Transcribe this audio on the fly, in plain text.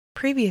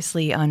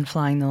Previously on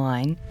Flying the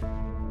Line,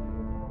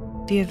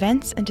 the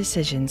events and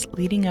decisions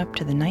leading up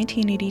to the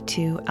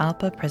 1982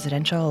 ALPA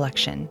presidential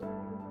election.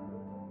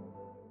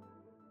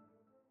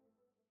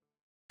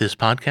 This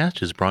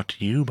podcast is brought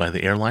to you by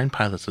the Airline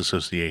Pilots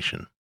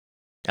Association.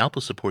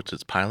 ALPA supports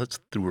its pilots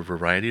through a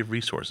variety of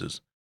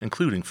resources,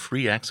 including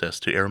free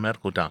access to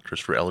aeromedical doctors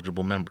for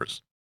eligible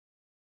members.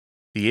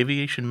 The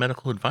Aviation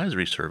Medical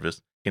Advisory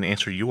Service can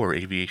answer your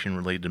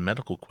aviation-related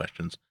medical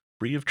questions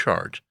free of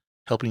charge,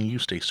 helping you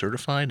stay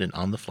certified and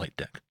on the flight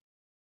deck.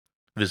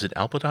 Visit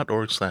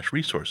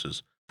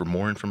alpa.org/resources for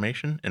more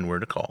information and where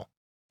to call.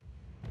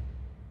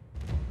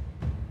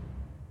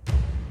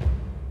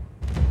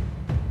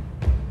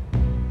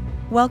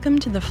 Welcome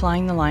to the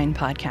Flying the Line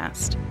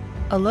podcast,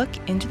 a look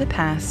into the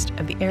past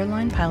of the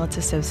Airline Pilots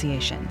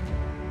Association,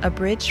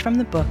 abridged from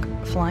the book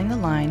Flying the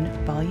Line,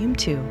 Volume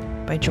 2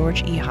 by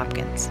George E.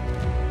 Hopkins.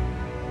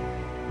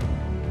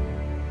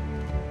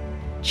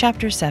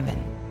 Chapter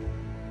 7.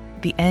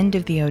 The End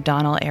of the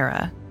O'Donnell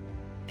Era.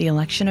 The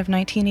Election of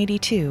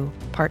 1982,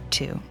 Part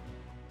 2.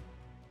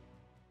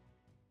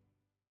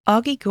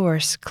 Augie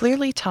Gorse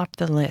clearly topped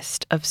the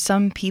list of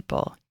some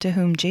people to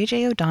whom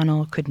J.J.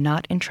 O'Donnell could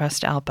not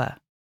entrust ALPA.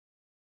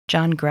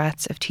 John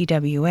Gratz of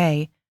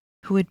TWA,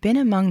 who had been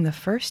among the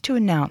first to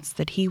announce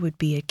that he would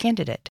be a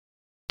candidate,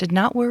 did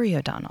not worry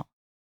O'Donnell.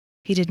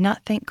 He did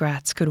not think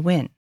Gratz could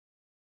win.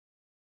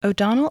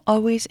 O'Donnell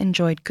always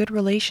enjoyed good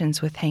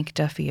relations with Hank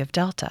Duffy of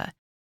Delta,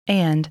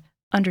 and,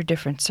 under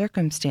different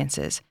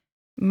circumstances,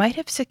 might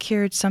have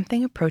secured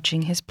something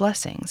approaching his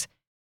blessings,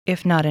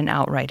 if not an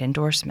outright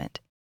endorsement.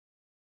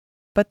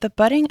 But the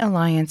budding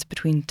alliance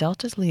between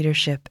Delta's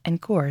leadership and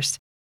Gorse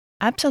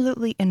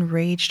absolutely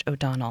enraged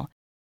O'Donnell,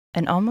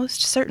 and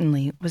almost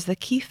certainly was the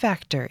key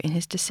factor in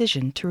his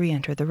decision to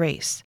re-enter the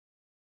race.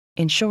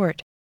 In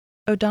short,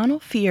 O'Donnell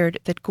feared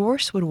that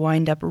Gorse would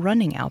wind up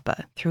running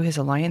ALPA through his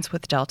alliance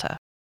with Delta.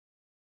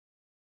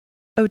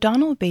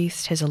 O'Donnell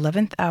based his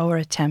 11th hour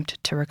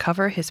attempt to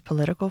recover his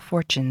political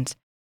fortunes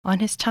on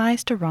his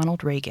ties to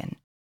Ronald Reagan.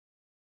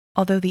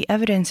 Although the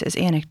evidence is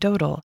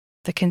anecdotal,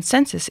 the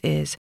consensus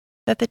is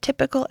that the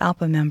typical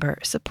ALPA member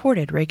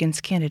supported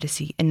Reagan's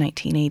candidacy in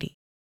 1980.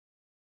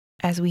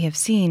 As we have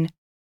seen,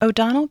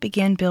 O'Donnell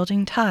began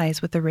building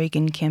ties with the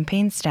Reagan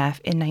campaign staff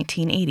in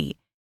 1980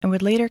 and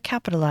would later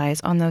capitalize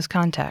on those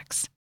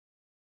contacts.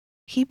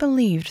 He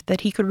believed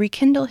that he could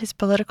rekindle his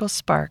political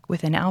spark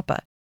within ALPA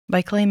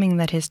by claiming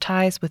that his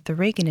ties with the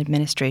Reagan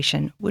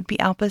administration would be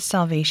ALPA's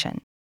salvation.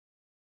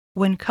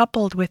 When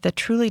coupled with the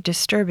truly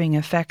disturbing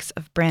effects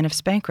of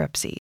Braniff's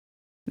bankruptcy,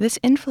 this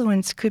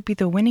influence could be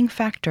the winning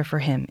factor for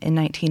him in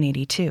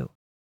 1982.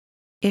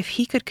 If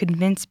he could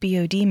convince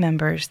BOD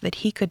members that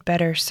he could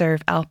better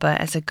serve ALPA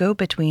as a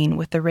go-between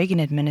with the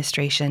Reagan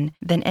administration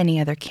than any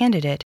other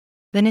candidate,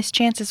 then his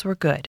chances were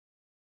good.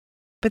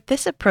 But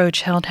this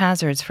approach held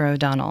hazards for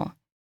O'Donnell.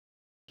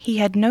 He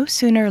had no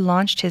sooner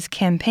launched his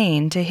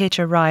campaign to hitch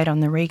a ride on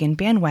the Reagan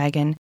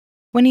bandwagon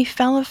when he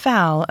fell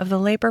afoul of the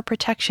Labor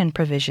Protection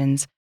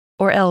Provisions,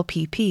 or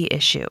LPP,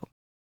 issue.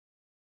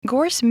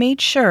 Gorse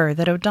made sure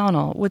that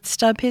O'Donnell would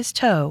stub his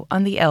toe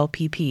on the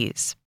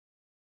LPPs.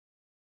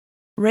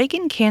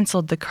 Reagan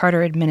canceled the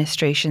Carter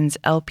administration's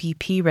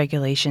LPP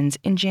regulations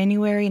in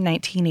January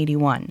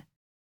 1981.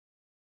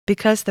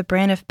 Because the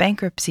Braniff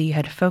bankruptcy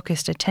had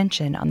focused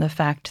attention on the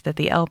fact that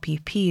the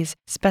LPPs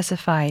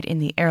specified in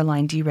the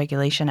Airline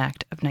Deregulation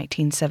Act of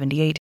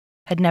 1978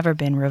 had never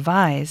been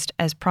revised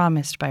as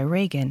promised by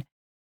Reagan,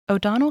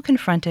 O'Donnell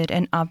confronted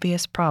an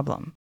obvious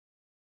problem.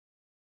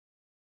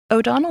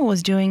 O'Donnell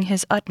was doing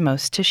his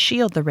utmost to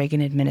shield the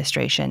Reagan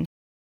administration,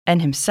 and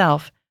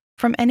himself,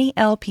 from any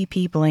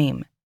LPP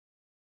blame.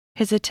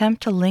 His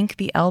attempt to link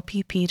the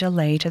LPP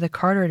delay to the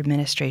Carter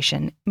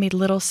administration made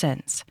little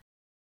sense.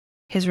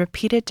 His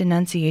repeated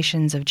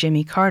denunciations of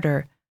Jimmy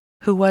Carter,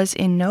 who was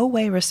in no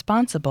way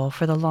responsible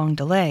for the long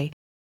delay,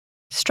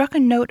 struck a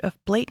note of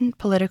blatant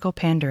political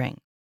pandering.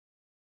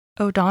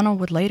 O'Donnell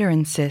would later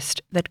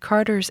insist that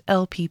Carter's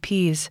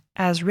LPPs,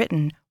 as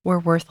written, were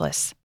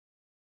worthless.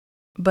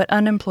 But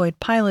unemployed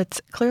pilots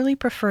clearly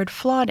preferred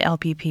flawed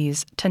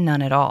LPPs to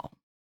none at all.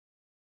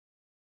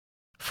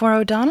 For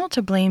O'Donnell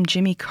to blame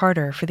Jimmy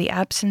Carter for the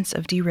absence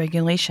of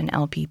deregulation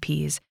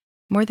LPPs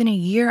more than a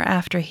year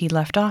after he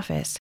left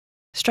office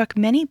struck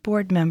many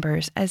board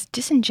members as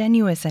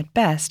disingenuous at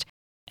best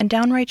and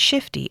downright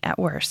shifty at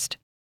worst.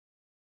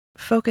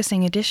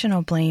 Focusing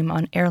additional blame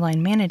on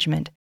airline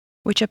management,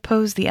 which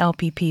opposed the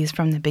LPPs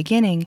from the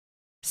beginning,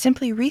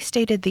 simply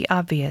restated the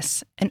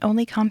obvious and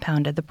only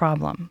compounded the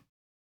problem.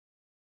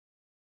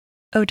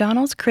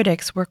 O'Donnell's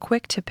critics were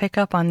quick to pick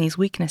up on these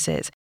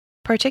weaknesses,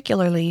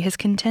 particularly his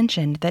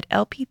contention that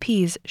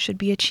LPPs should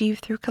be achieved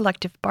through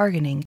collective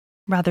bargaining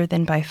rather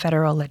than by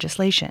federal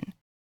legislation.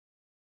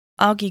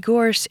 Augie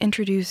Gorse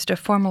introduced a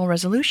formal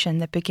resolution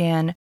that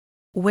began,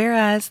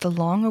 "Whereas the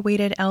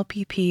long-awaited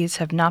LPPs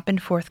have not been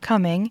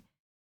forthcoming,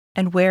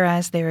 and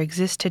whereas there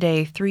exist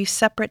today 3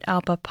 separate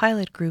ALPA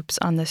pilot groups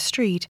on the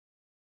street,"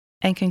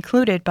 and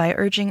concluded by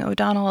urging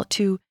O'Donnell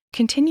to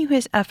continue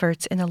his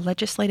efforts in the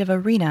legislative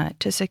arena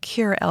to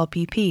secure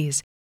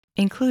LPPs,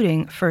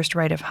 including first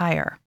right of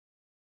hire.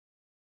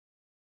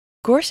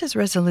 Gorse's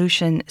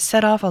resolution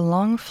set off a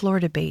long floor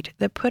debate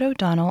that put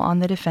O'Donnell on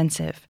the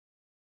defensive.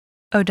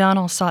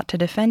 O'Donnell sought to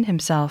defend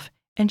himself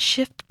and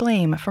shift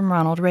blame from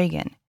Ronald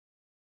Reagan.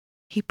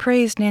 He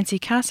praised Nancy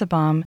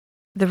Kassebaum,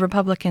 the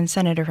Republican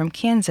senator from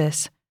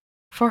Kansas,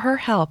 for her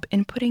help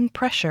in putting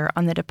pressure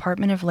on the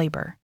Department of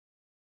Labor.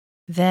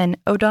 Then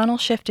O'Donnell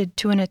shifted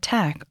to an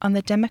attack on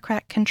the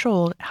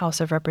Democrat-controlled House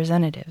of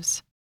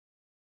Representatives.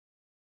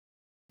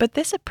 But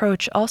this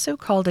approach also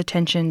called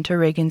attention to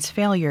Reagan's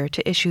failure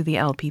to issue the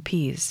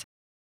LPPs.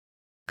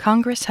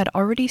 Congress had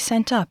already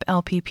sent up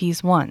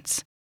LPPs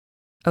once.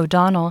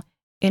 O'Donnell,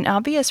 in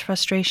obvious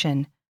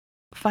frustration,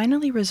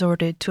 finally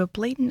resorted to a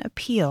blatant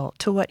appeal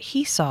to what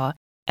he saw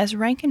as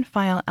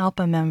rank-and-file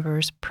ALPA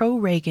members'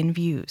 pro-Reagan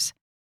views.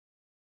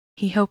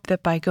 He hoped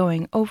that by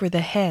going over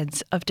the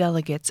heads of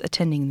delegates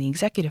attending the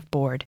executive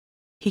board,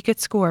 he could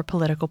score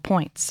political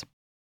points.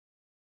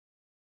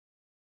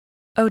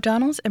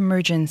 O'Donnell's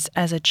emergence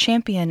as a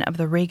champion of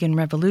the Reagan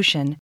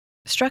Revolution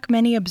struck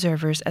many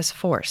observers as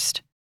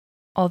forced.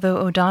 Although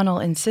O'Donnell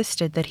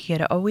insisted that he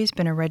had always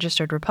been a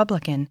registered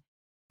Republican,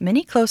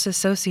 many close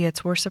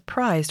associates were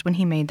surprised when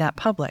he made that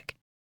public.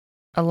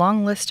 A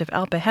long list of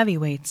ALPA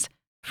heavyweights,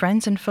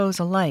 friends and foes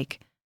alike,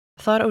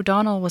 thought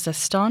O'Donnell was a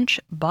staunch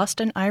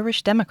Boston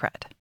Irish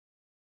Democrat.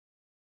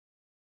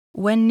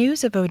 When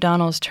news of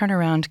O'Donnell's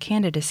turnaround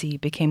candidacy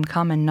became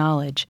common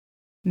knowledge,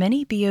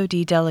 many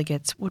BOD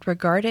delegates would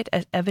regard it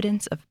as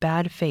evidence of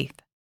bad faith.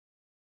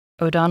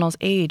 O'Donnell's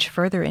age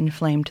further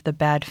inflamed the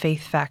bad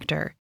faith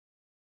factor.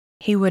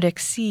 He would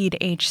exceed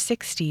age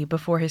 60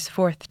 before his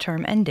fourth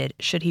term ended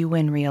should he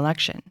win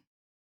re-election.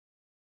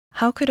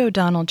 How could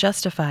O'Donnell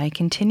justify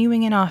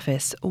continuing in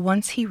office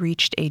once he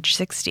reached age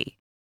 60?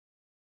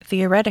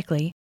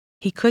 Theoretically,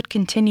 he could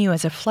continue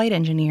as a flight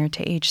engineer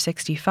to age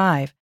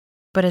 65,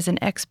 but as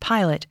an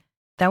ex-pilot,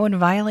 that would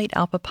violate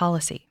ALPA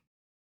policy.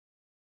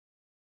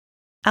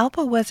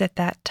 ALPA was at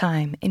that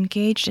time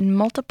engaged in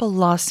multiple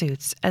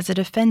lawsuits as a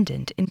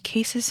defendant in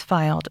cases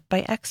filed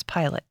by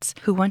ex-pilots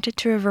who wanted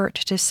to revert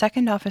to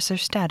second officer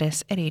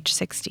status at age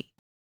 60.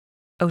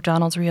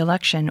 O'Donnell's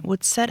re-election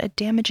would set a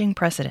damaging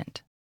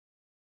precedent.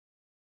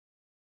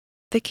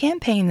 The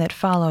campaign that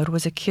followed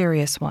was a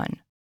curious one.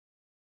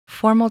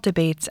 Formal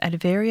debates at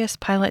various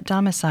pilot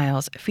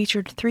domiciles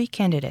featured three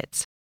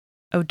candidates: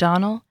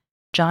 O'Donnell,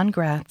 John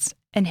Gratz,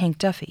 and Hank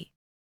Duffy.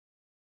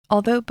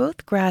 Although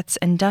both Gratz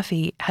and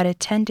Duffy had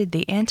attended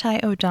the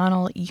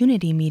anti-O'Donnell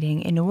Unity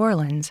meeting in New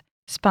Orleans,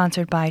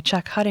 sponsored by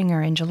Chuck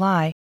Huttinger in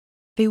July,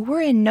 they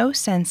were in no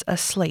sense a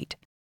slate.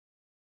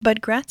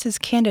 But Gratz's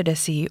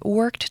candidacy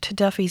worked to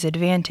Duffy's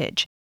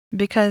advantage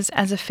because,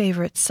 as a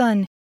favorite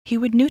son, he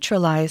would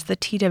neutralize the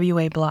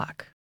TWA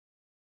bloc.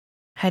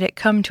 Had it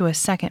come to a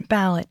second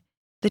ballot,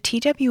 the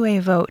TWA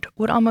vote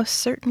would almost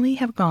certainly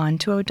have gone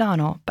to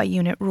O'Donnell by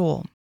unit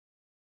rule.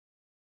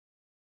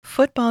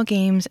 Football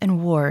games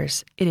and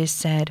wars, it is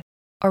said,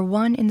 are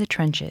won in the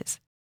trenches.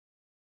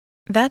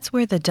 That's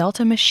where the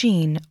Delta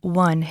machine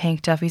won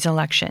Hank Duffy's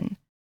election.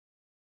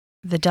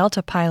 The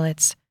Delta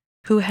pilots,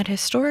 who had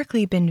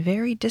historically been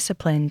very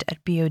disciplined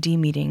at BOD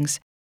meetings,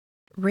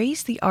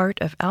 raised the art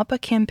of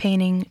ALPA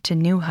campaigning to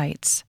new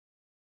heights.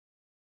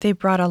 They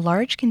brought a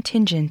large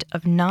contingent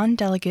of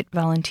non-delegate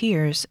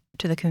volunteers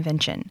to the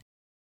convention.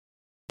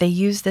 They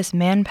used this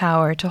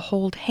manpower to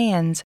hold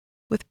hands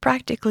with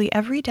practically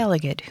every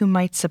delegate who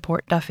might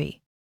support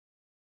Duffy.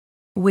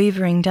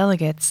 Wavering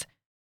delegates,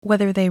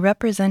 whether they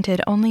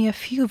represented only a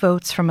few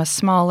votes from a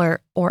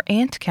smaller or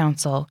ant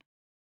council,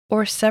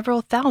 or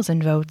several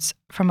thousand votes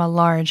from a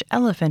large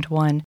elephant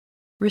one,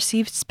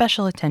 received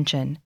special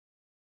attention.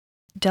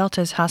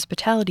 Delta's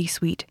hospitality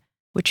suite,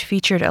 which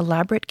featured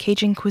elaborate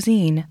Cajun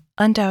cuisine,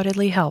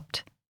 undoubtedly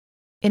helped.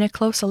 In a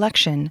close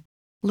election,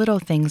 little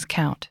things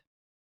count.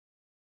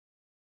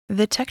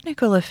 The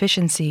technical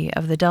efficiency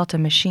of the Delta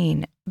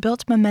machine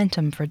built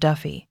momentum for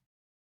Duffy.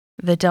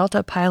 The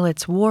Delta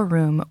pilot's war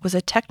room was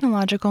a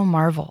technological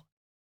marvel.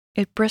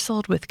 It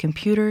bristled with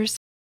computers,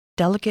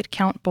 delegate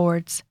count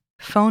boards,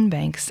 phone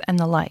banks, and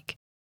the like.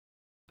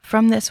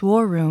 From this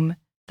war room,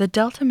 the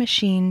Delta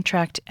machine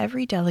tracked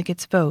every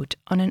delegate's vote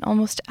on an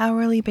almost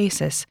hourly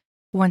basis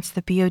once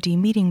the BOD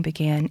meeting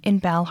began in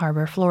Bal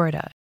Harbour,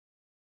 Florida.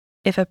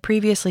 If a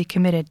previously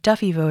committed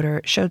Duffy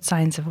voter showed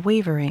signs of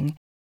wavering,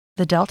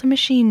 the Delta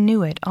machine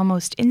knew it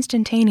almost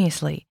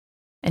instantaneously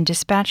and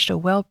dispatched a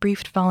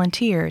well-briefed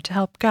volunteer to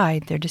help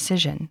guide their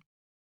decision.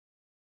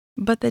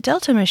 But the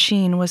Delta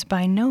machine was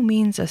by no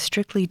means a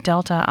strictly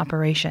Delta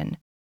operation.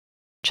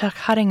 Chuck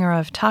Huttinger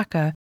of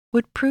TACA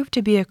would prove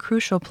to be a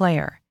crucial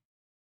player.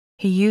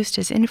 He used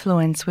his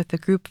influence with the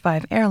Group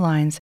 5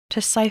 airlines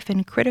to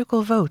siphon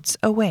critical votes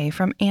away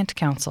from ant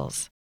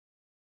councils.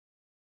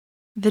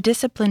 The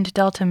disciplined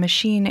Delta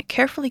machine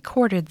carefully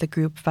courted the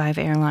Group 5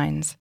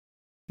 airlines.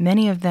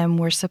 Many of them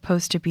were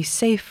supposed to be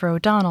safe for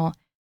O'Donnell,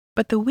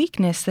 but the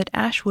weakness that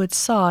Ashwood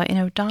saw in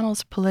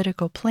O'Donnell's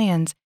political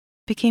plans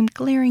became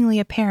glaringly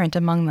apparent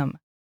among them.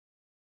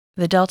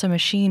 The Delta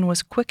machine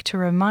was quick to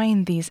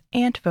remind these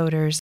ant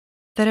voters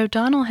that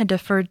O'Donnell had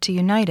deferred to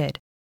United,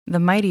 the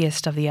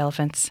mightiest of the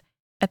elephants,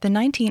 at the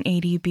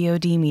 1980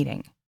 BOD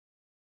meeting.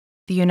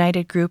 The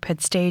United Group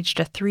had staged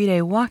a 3-day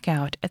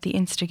walkout at the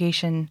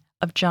instigation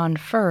of John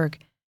Ferg,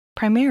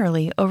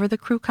 primarily over the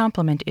crew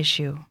complement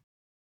issue.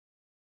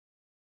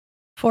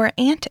 For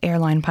Ant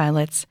airline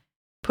pilots,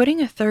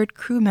 putting a third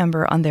crew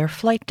member on their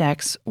flight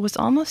decks was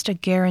almost a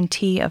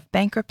guarantee of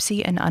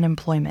bankruptcy and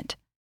unemployment.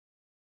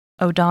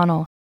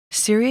 O'Donnell,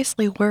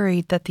 seriously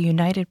worried that the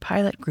United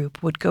Pilot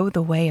Group would go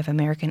the way of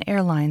American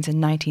Airlines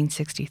in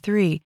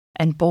 1963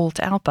 and bolt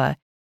ALPA,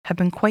 had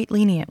been quite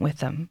lenient with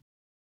them.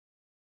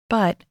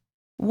 But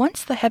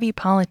once the heavy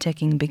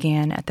politicking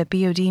began at the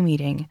BOD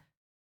meeting,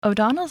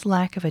 O'Donnell's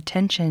lack of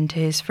attention to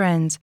his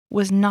friends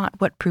was not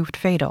what proved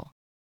fatal.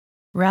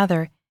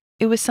 Rather,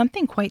 it was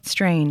something quite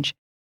strange,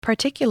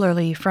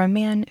 particularly for a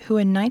man who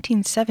in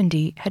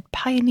 1970 had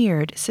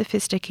pioneered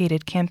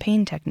sophisticated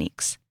campaign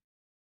techniques.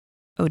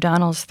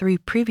 O'Donnell's 3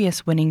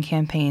 previous winning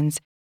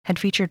campaigns had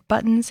featured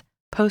buttons,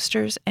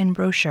 posters, and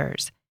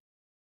brochures.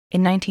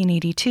 In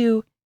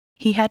 1982,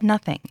 he had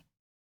nothing.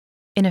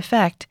 In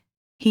effect,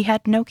 he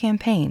had no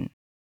campaign.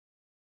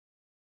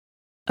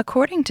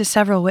 According to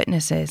several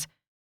witnesses,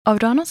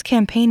 O'Donnell's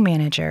campaign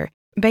manager,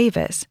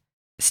 Bavis,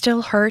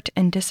 still hurt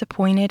and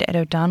disappointed at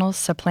O'Donnell's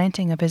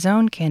supplanting of his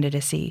own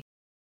candidacy,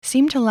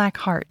 seemed to lack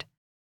heart.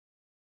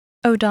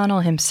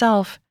 O'Donnell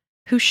himself,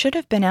 who should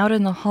have been out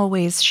in the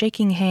hallways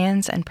shaking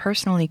hands and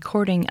personally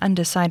courting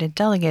undecided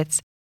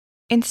delegates,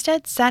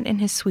 instead sat in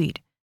his suite,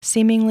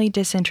 seemingly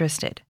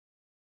disinterested.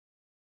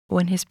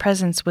 When his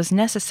presence was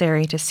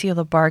necessary to seal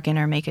a bargain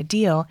or make a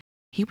deal,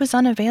 he was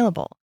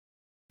unavailable,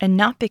 and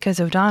not because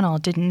O'Donnell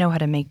didn't know how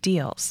to make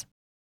deals.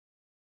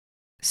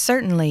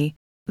 Certainly,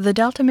 the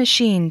Delta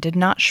machine did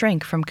not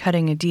shrink from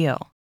cutting a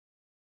deal.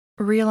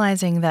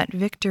 Realizing that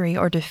victory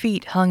or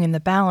defeat hung in the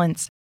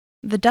balance,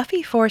 the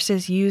Duffy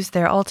forces used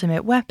their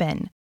ultimate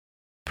weapon,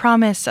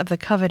 promise of the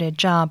coveted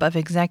job of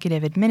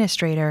executive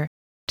administrator,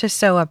 to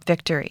sew up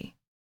victory.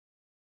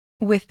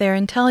 With their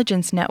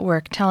intelligence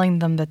network telling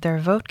them that their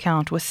vote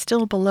count was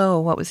still below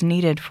what was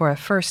needed for a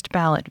first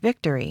ballot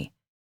victory,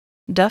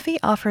 Duffy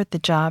offered the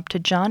job to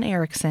John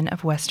Erickson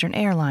of Western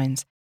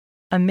Airlines,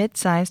 a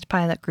mid-sized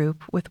pilot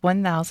group with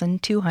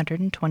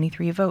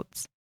 1,223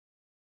 votes.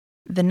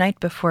 The night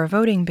before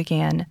voting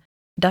began,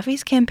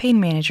 Duffy's campaign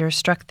manager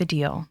struck the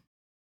deal.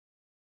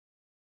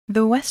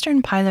 The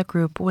Western pilot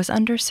group was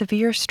under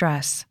severe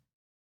stress.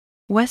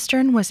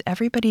 Western was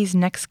everybody's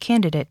next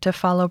candidate to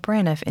follow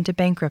Braniff into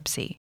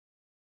bankruptcy.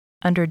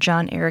 Under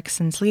John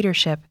Erickson's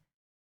leadership,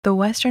 the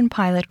Western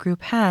pilot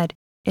group had,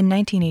 in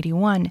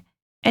 1981,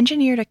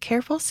 engineered a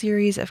careful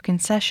series of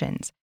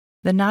concessions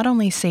that not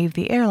only saved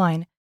the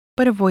airline,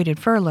 but avoided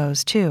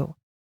furloughs too.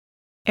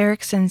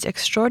 Erickson's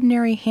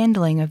extraordinary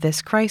handling of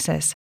this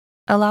crisis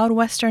allowed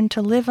Western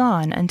to live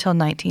on until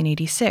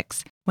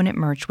 1986, when it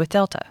merged with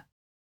Delta.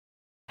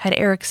 Had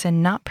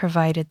Erickson not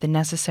provided the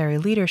necessary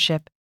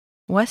leadership,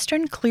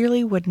 Western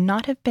clearly would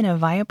not have been a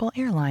viable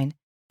airline,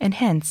 and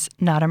hence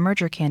not a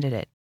merger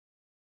candidate.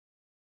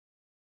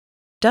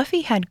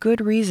 Duffy had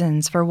good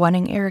reasons for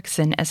wanting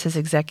Erickson as his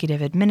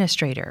executive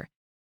administrator,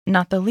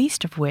 not the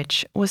least of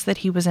which was that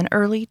he was an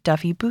early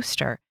Duffy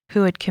booster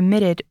who had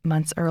committed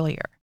months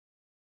earlier.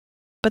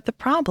 But the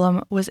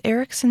problem was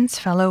Erickson's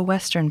fellow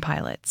Western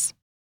pilots.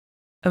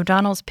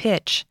 O'Donnell's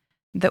pitch,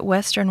 that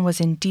Western was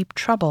in deep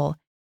trouble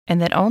and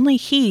that only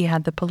he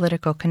had the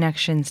political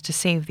connections to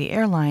save the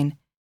airline,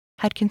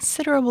 had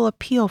considerable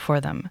appeal for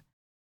them.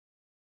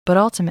 But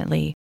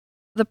ultimately,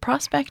 the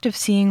prospect of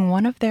seeing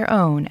one of their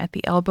own at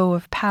the elbow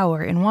of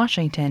power in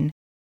Washington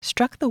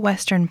struck the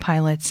Western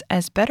pilots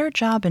as better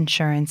job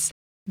insurance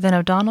than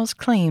O'Donnell's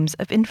claims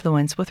of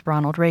influence with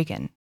Ronald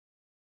Reagan.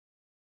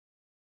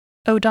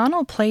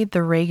 O'Donnell played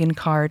the Reagan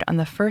card on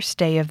the first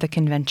day of the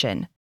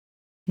convention.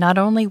 Not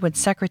only would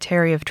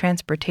Secretary of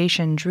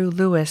Transportation Drew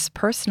Lewis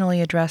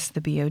personally address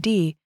the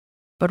BOD,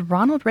 but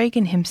Ronald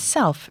Reagan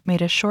himself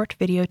made a short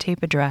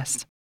videotape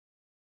address.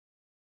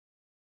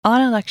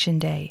 On Election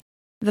Day,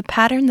 the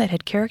pattern that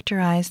had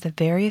characterized the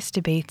various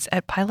debates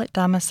at pilot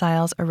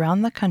domiciles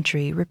around the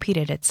country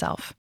repeated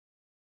itself.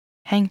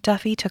 Hank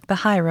Duffy took the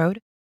high road,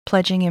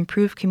 pledging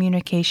improved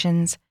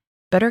communications,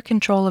 better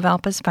control of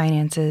ALPA's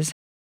finances,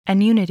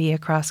 and unity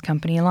across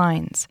company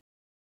lines.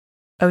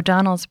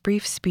 O'Donnell's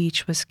brief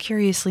speech was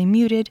curiously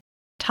muted,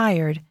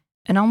 tired,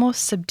 and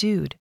almost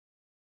subdued.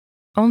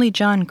 Only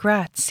John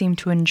Gratz seemed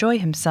to enjoy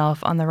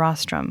himself on the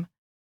rostrum.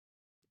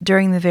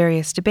 During the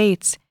various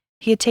debates,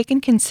 he had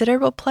taken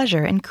considerable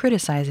pleasure in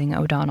criticizing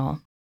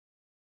O'Donnell.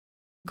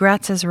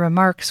 Gratz's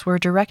remarks were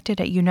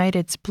directed at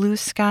United's Blue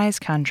Skies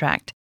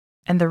contract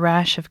and the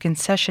rash of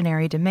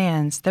concessionary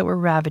demands that were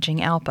ravaging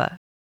ALPA.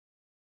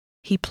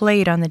 He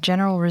played on the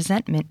general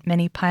resentment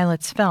many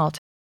pilots felt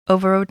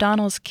over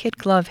O'Donnell's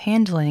kid-glove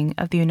handling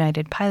of the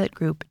United Pilot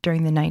Group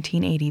during the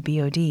 1980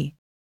 BOD.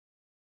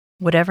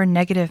 Whatever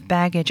negative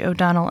baggage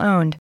O'Donnell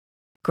owned,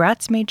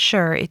 Gratz made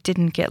sure it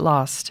didn't get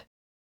lost.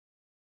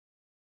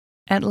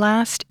 At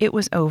last, it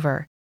was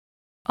over.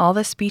 All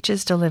the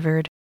speeches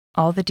delivered,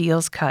 all the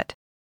deals cut.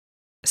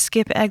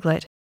 Skip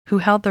Eglett, who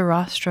held the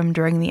rostrum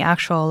during the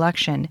actual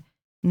election,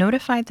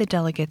 notified the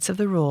delegates of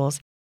the rules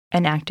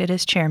and acted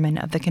as chairman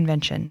of the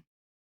convention.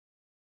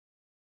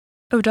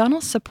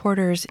 O'Donnell's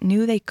supporters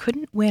knew they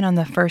couldn't win on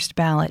the first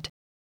ballot,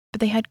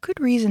 but they had good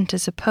reason to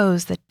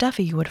suppose that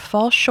Duffy would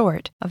fall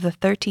short of the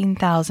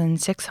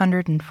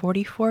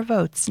 13,644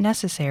 votes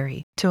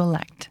necessary to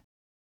elect.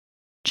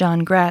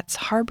 John Gratz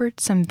harbored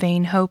some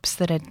vain hopes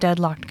that a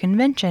deadlocked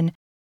convention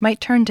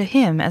might turn to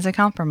him as a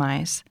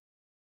compromise.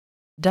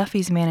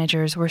 Duffy's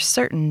managers were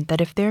certain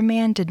that if their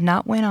man did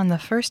not win on the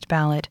first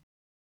ballot,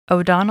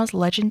 O'Donnell's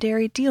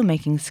legendary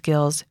deal-making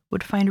skills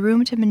would find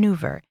room to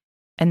maneuver,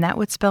 and that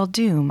would spell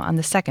doom on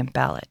the second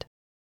ballot.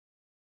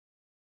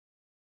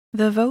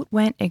 The vote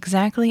went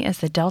exactly as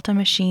the Delta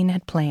machine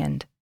had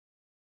planned.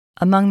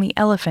 Among the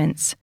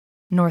elephants,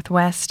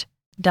 Northwest,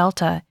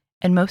 Delta,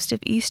 and most of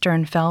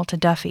Eastern fell to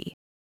Duffy.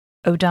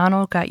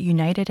 O'Donnell got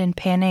United and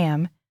Pan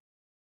Am,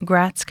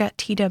 Gratz got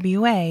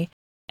TWA,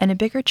 and a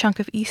bigger chunk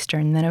of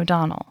Eastern than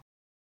O'Donnell.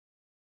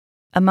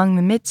 Among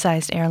the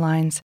mid-sized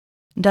airlines,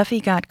 Duffy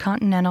got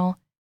Continental,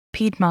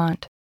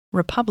 Piedmont,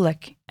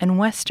 Republic, and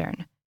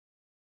Western.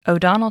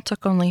 O'Donnell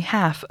took only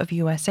half of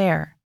U.S.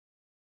 Air.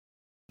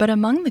 But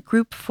among the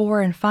Group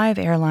 4 and 5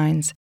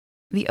 airlines,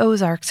 the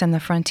Ozarks and the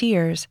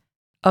Frontiers,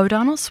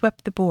 O'Donnell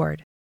swept the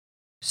board.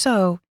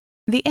 So,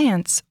 the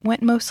ants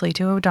went mostly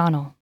to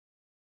O'Donnell.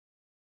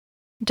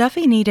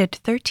 Duffy needed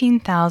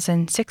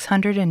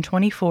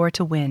 13,624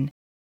 to win.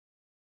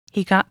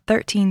 He got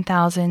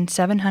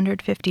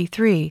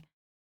 13,753,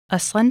 a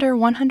slender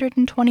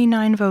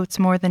 129 votes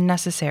more than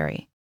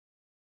necessary.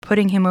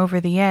 Putting him over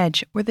the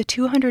edge were the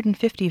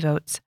 250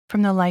 votes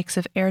from the likes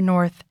of Air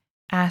North,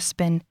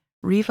 Aspen,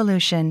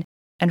 Revolution,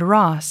 and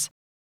Ross,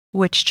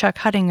 which Chuck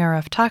Huttinger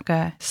of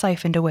TACA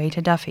siphoned away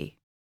to Duffy.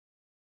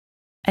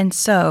 And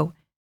so,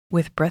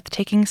 with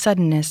breathtaking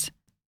suddenness,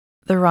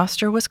 the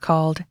roster was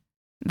called,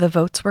 the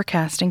votes were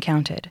cast and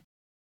counted.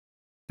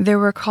 There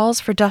were calls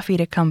for Duffy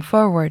to come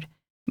forward,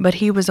 but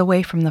he was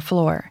away from the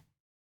floor.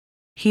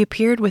 He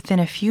appeared within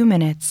a few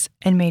minutes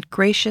and made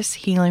gracious,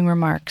 healing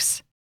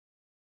remarks.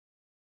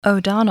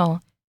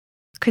 O'Donnell,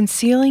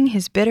 concealing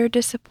his bitter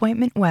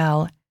disappointment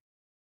well,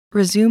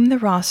 resumed the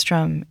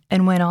rostrum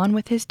and went on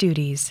with his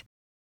duties,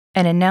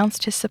 and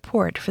announced his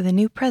support for the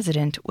new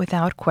president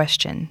without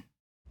question.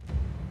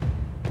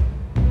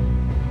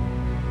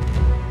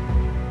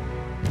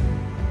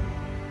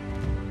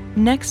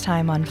 Next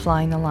time on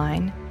Flying the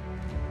Line,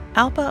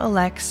 ALPA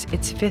elects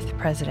its 5th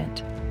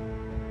president.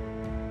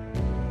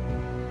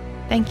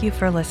 Thank you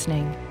for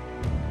listening.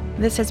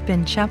 This has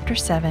been Chapter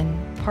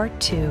 7, Part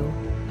 2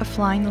 of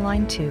Flying the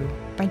Line 2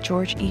 by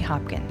George E.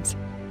 Hopkins.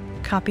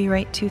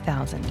 Copyright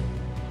 2000.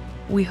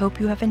 We hope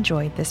you have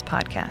enjoyed this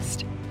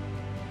podcast.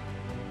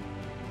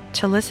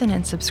 To listen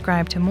and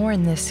subscribe to more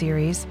in this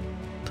series,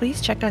 please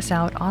check us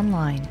out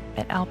online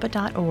at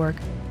alpa.org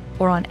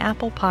or on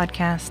Apple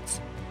Podcasts,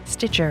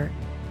 Stitcher,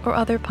 or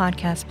other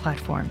podcast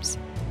platforms.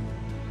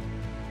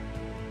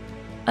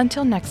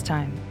 Until next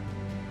time,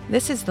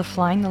 this is the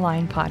Flying the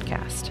Line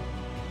podcast,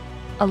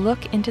 a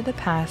look into the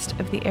past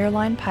of the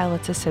Airline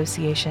Pilots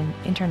Association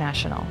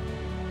International.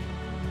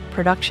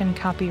 Production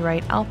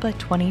copyright ALPA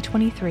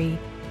 2023,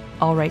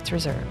 all rights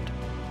reserved.